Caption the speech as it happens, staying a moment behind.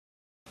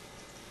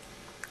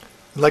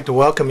I'd like to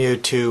welcome you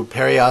to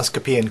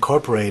Perioscopy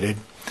Incorporated.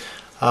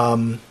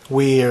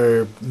 We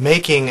are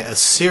making a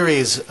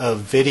series of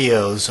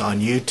videos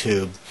on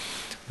YouTube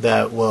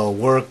that will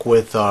work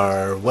with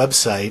our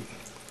website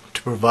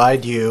to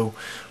provide you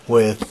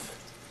with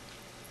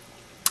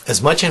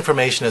as much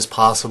information as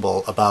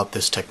possible about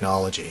this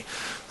technology.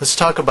 Let's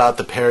talk about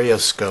the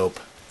Perioscope.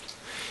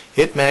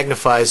 It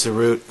magnifies the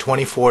root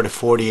 24 to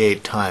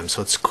 48 times,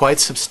 so it's quite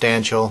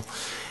substantial,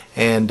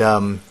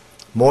 and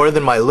more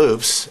than my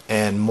loupes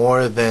and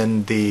more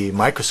than the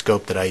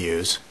microscope that I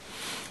use.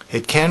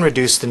 It can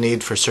reduce the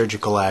need for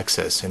surgical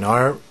access. In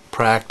our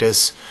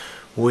practice,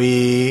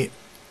 we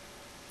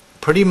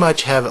pretty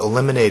much have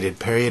eliminated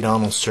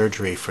periodontal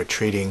surgery for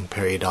treating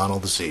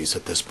periodontal disease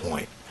at this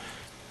point.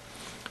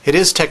 It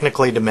is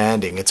technically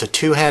demanding. It's a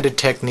two-handed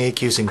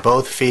technique using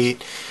both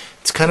feet.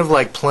 It's kind of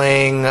like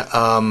playing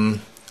a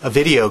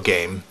video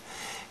game,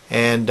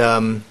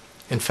 and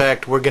in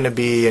fact, we're going to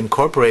be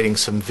incorporating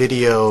some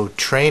video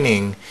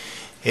training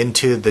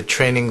into the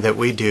training that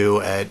we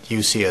do at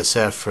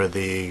UCSF for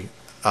the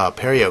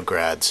perio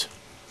grads.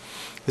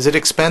 Is it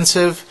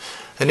expensive?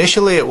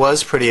 Initially it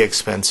was pretty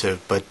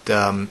expensive, but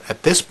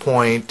at this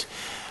point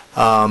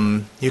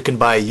you can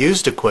buy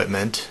used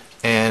equipment,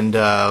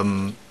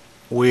 and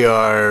we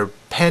are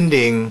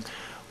pending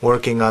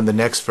working on the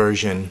next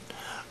version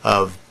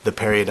of the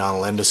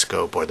periodontal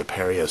endoscope, or the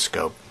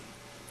Perioscope.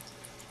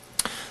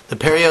 The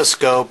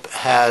Perioscope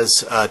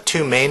has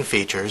two main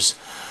features,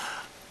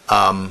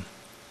 an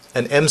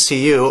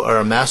MCU, or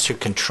a master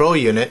control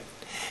unit,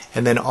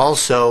 and then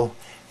also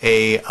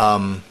a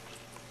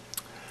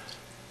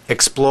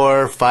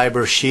Explore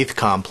fiber sheath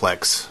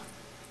complex.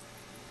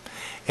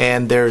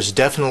 And there's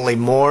definitely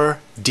more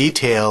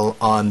detail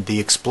on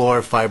the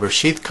Explore fiber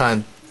sheath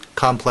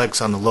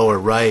complex on the lower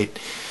right,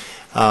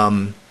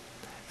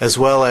 as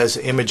well as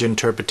image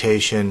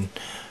interpretation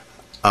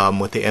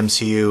with the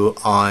MCU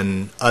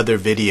on other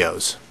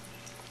videos.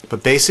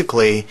 But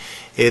basically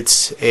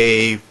it's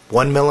a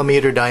 1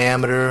 millimeter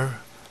diameter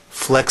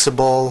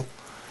flexible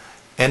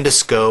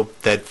endoscope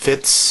that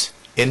fits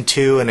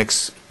into an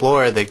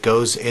Explorer that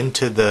goes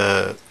into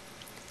the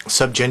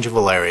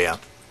subgingival area.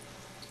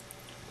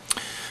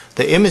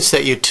 The image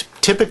that you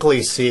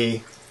typically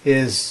see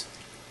is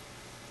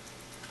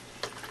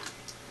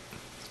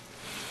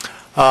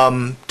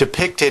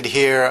depicted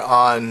here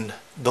on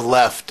the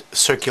left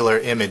circular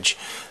image.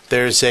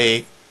 There's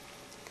a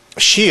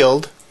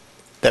shield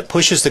that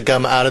pushes the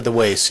gum out of the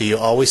way, so you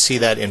always see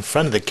that in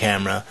front of the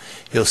camera.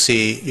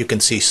 You can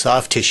see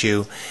soft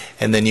tissue,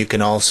 and then you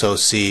can also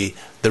see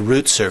the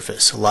root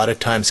surface. A lot of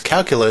times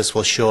calculus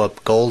will show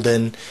up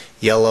golden,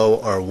 yellow,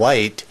 or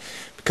white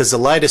because the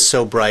light is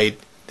so bright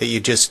that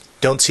you just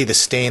don't see the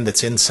stain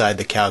that's inside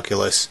the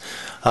calculus.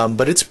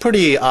 But it's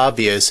pretty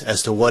obvious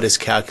as to what is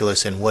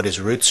calculus and what is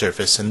root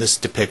surface, and this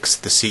depicts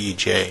the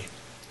CEJ.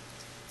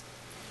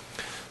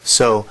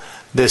 So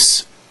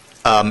this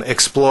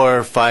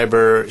Explore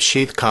fiber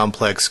sheath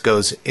complex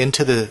goes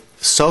into the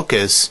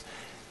sulcus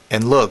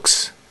and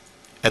looks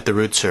at the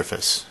root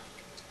surface.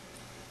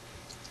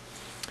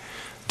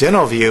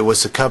 DentalView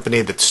was the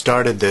company that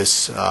started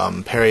this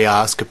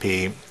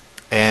perioscopy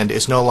and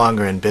is no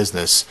longer in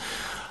business.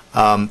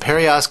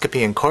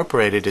 Perioscopy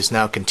Incorporated is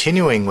now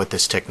continuing with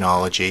this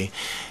technology,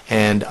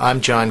 and I'm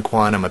John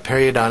Kwan. I'm a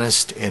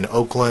periodontist in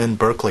Oakland,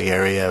 Berkeley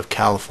area of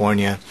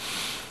California,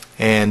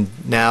 and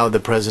now the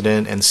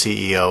president and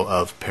CEO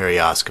of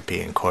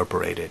Perioscopy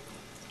Incorporated.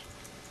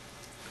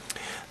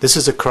 This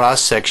is a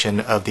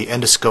cross-section of the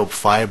endoscope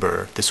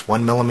fiber. This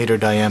 1 millimeter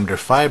diameter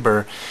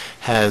fiber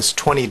has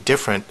 20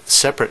 different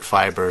separate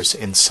fibers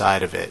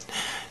inside of it.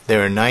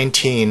 There are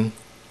 19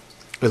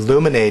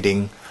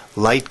 illuminating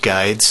light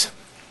guides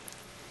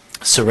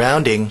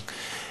surrounding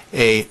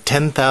a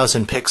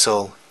 10,000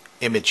 pixel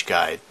image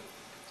guide.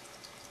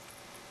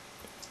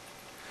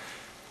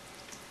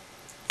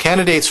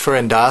 Candidates for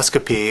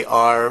endoscopy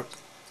are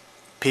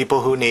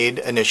people who need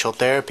initial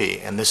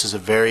therapy, and this is a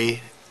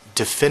very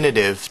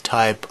definitive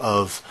type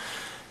of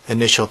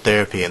initial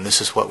therapy, and this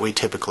is what we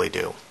typically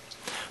do.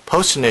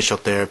 Post-initial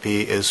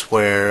therapy is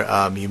where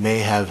you may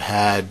have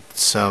had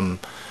some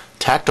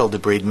tactile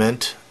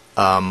debridement,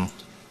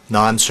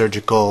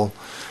 non-surgical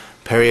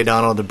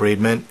periodontal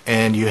debridement,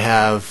 and you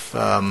have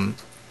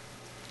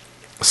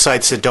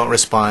sites that don't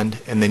respond,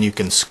 and then you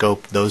can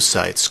scope those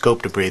sites,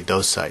 scope debride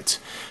those sites.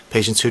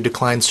 Patients who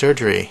decline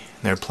surgery,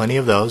 there are plenty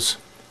of those.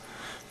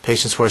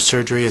 Patients where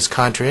surgery is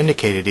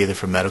contraindicated either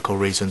for medical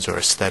reasons or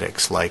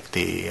aesthetics, like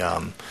the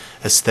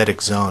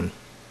aesthetic zone.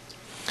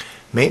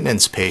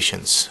 Maintenance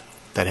patients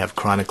that have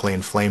chronically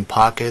inflamed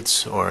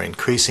pockets or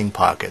increasing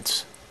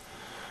pockets.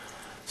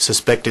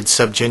 Suspected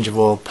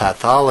subgingival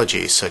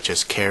pathology such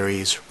as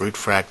caries, root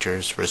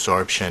fractures,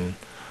 resorption,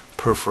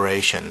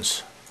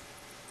 perforations.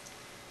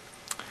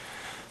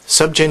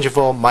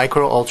 Subgingival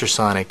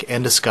micro-ultrasonic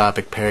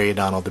endoscopic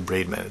periodontal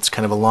debridement. It's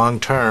kind of a long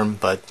term,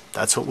 but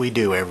that's what we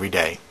do every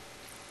day.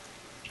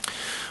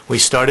 We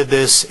started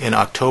this in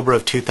October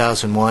of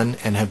 2001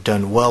 and have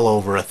done well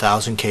over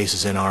 1,000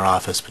 cases in our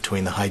office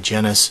between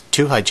the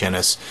two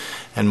hygienists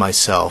and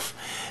myself.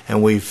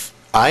 And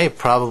I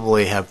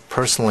probably have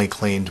personally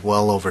cleaned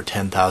well over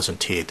 10,000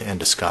 teeth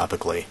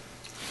endoscopically.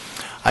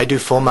 I do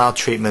full mouth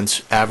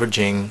treatments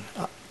averaging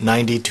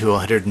 90 to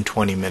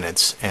 120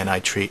 minutes, and I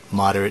treat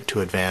moderate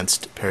to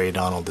advanced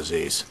periodontal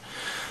disease.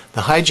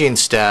 The hygiene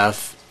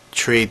staff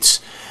treats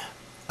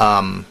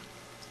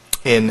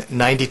in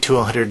 90 to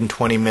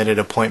 120 minute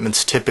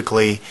appointments,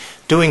 typically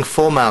doing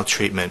full mouth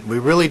treatment. We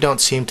really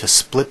don't seem to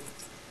split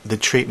the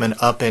treatment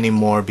up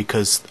anymore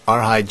because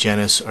our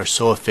hygienists are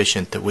so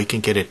efficient that we can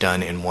get it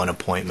done in one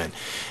appointment,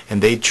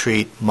 and they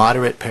treat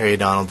moderate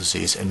periodontal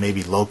disease and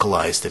maybe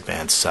localized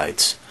advanced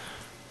sites.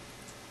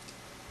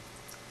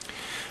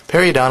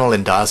 Periodontal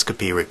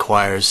endoscopy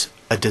requires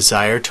a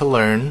desire to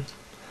learn,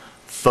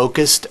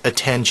 focused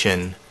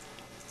attention,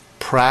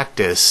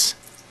 practice,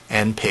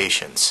 and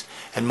patience.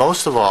 And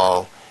most of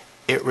all,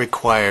 it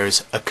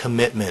requires a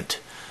commitment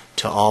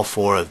to all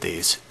four of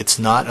these. It's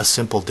not a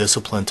simple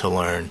discipline to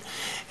learn,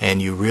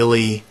 and you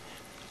really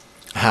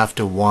have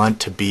to want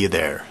to be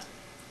there.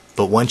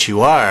 But once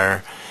you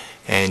are,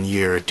 and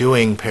you're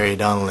doing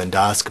periodontal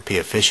endoscopy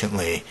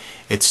efficiently,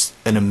 it's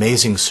an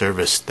amazing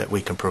service that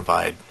we can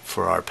provide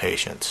for our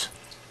patients.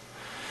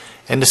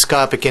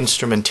 Endoscopic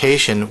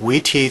instrumentation, we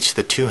teach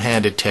the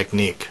two-handed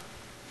technique.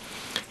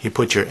 You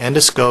put your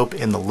endoscope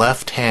in the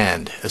left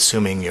hand,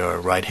 assuming you're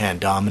right hand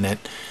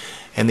dominant,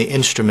 and the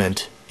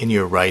instrument in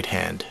your right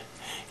hand.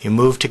 You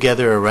move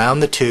together around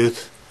the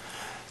tooth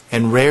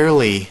and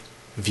rarely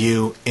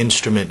view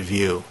instrument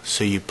view.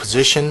 So you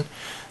position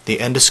the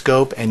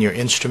endoscope and your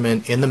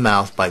instrument in the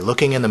mouth by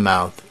looking in the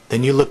mouth,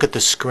 then you look at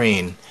the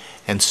screen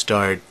and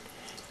start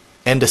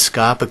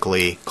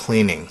endoscopically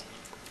cleaning.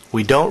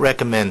 We don't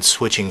recommend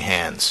switching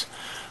hands,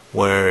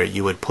 where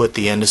you would put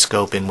the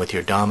endoscope in with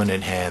your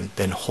dominant hand,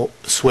 then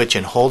switch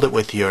and hold it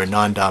with your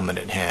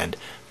non-dominant hand,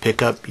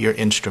 pick up your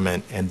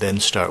instrument, and then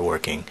start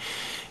working.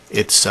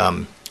 It's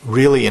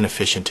really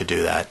inefficient to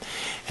do that.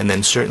 And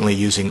then certainly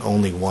using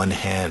only one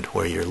hand,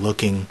 where you're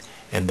looking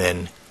and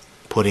then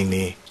putting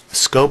the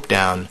scope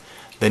down,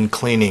 then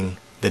cleaning,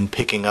 then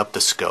picking up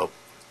the scope.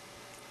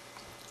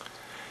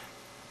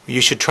 You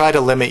should try to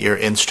limit your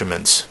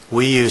instruments.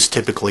 We use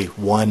typically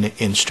one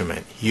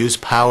instrument. Use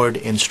powered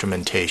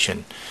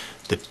instrumentation.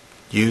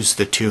 Use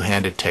the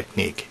two-handed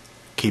technique.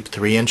 Keep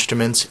 3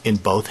 instruments in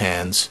both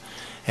hands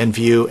and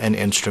view an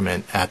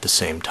instrument at the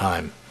same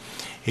time.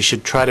 You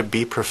should try to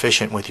be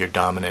proficient with your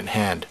dominant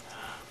hand,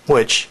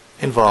 which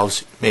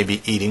involves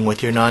maybe eating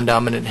with your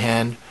non-dominant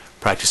hand,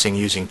 practicing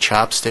using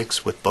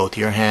chopsticks with both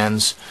your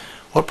hands,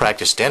 or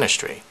practice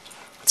dentistry.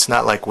 It's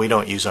not like we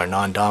don't use our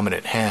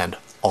non-dominant hand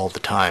all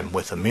the time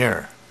with a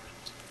mirror.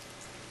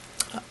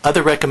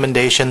 Other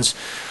recommendations,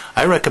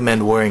 I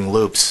recommend wearing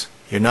loops.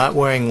 You're not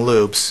wearing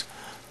loops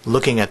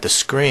looking at the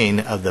screen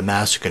of the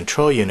master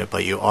control unit,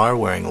 but you are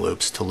wearing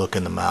loops to look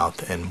in the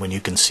mouth, and when you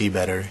can see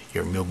better,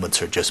 your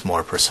movements are just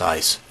more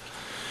precise.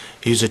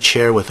 Use a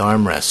chair with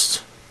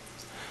armrests.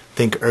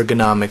 Think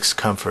ergonomics,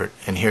 comfort,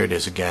 and here it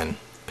is again,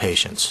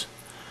 patience.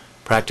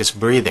 Practice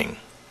breathing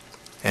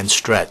and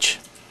stretch.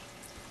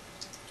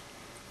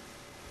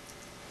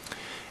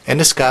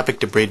 Endoscopic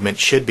debridement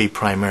should be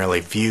primarily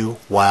view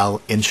while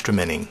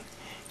instrumenting,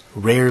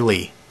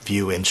 rarely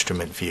view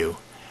instrument view.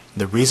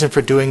 The reason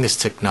for doing this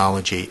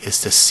technology is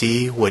to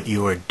see what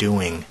you are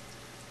doing,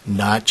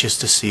 not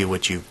just to see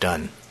what you've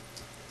done.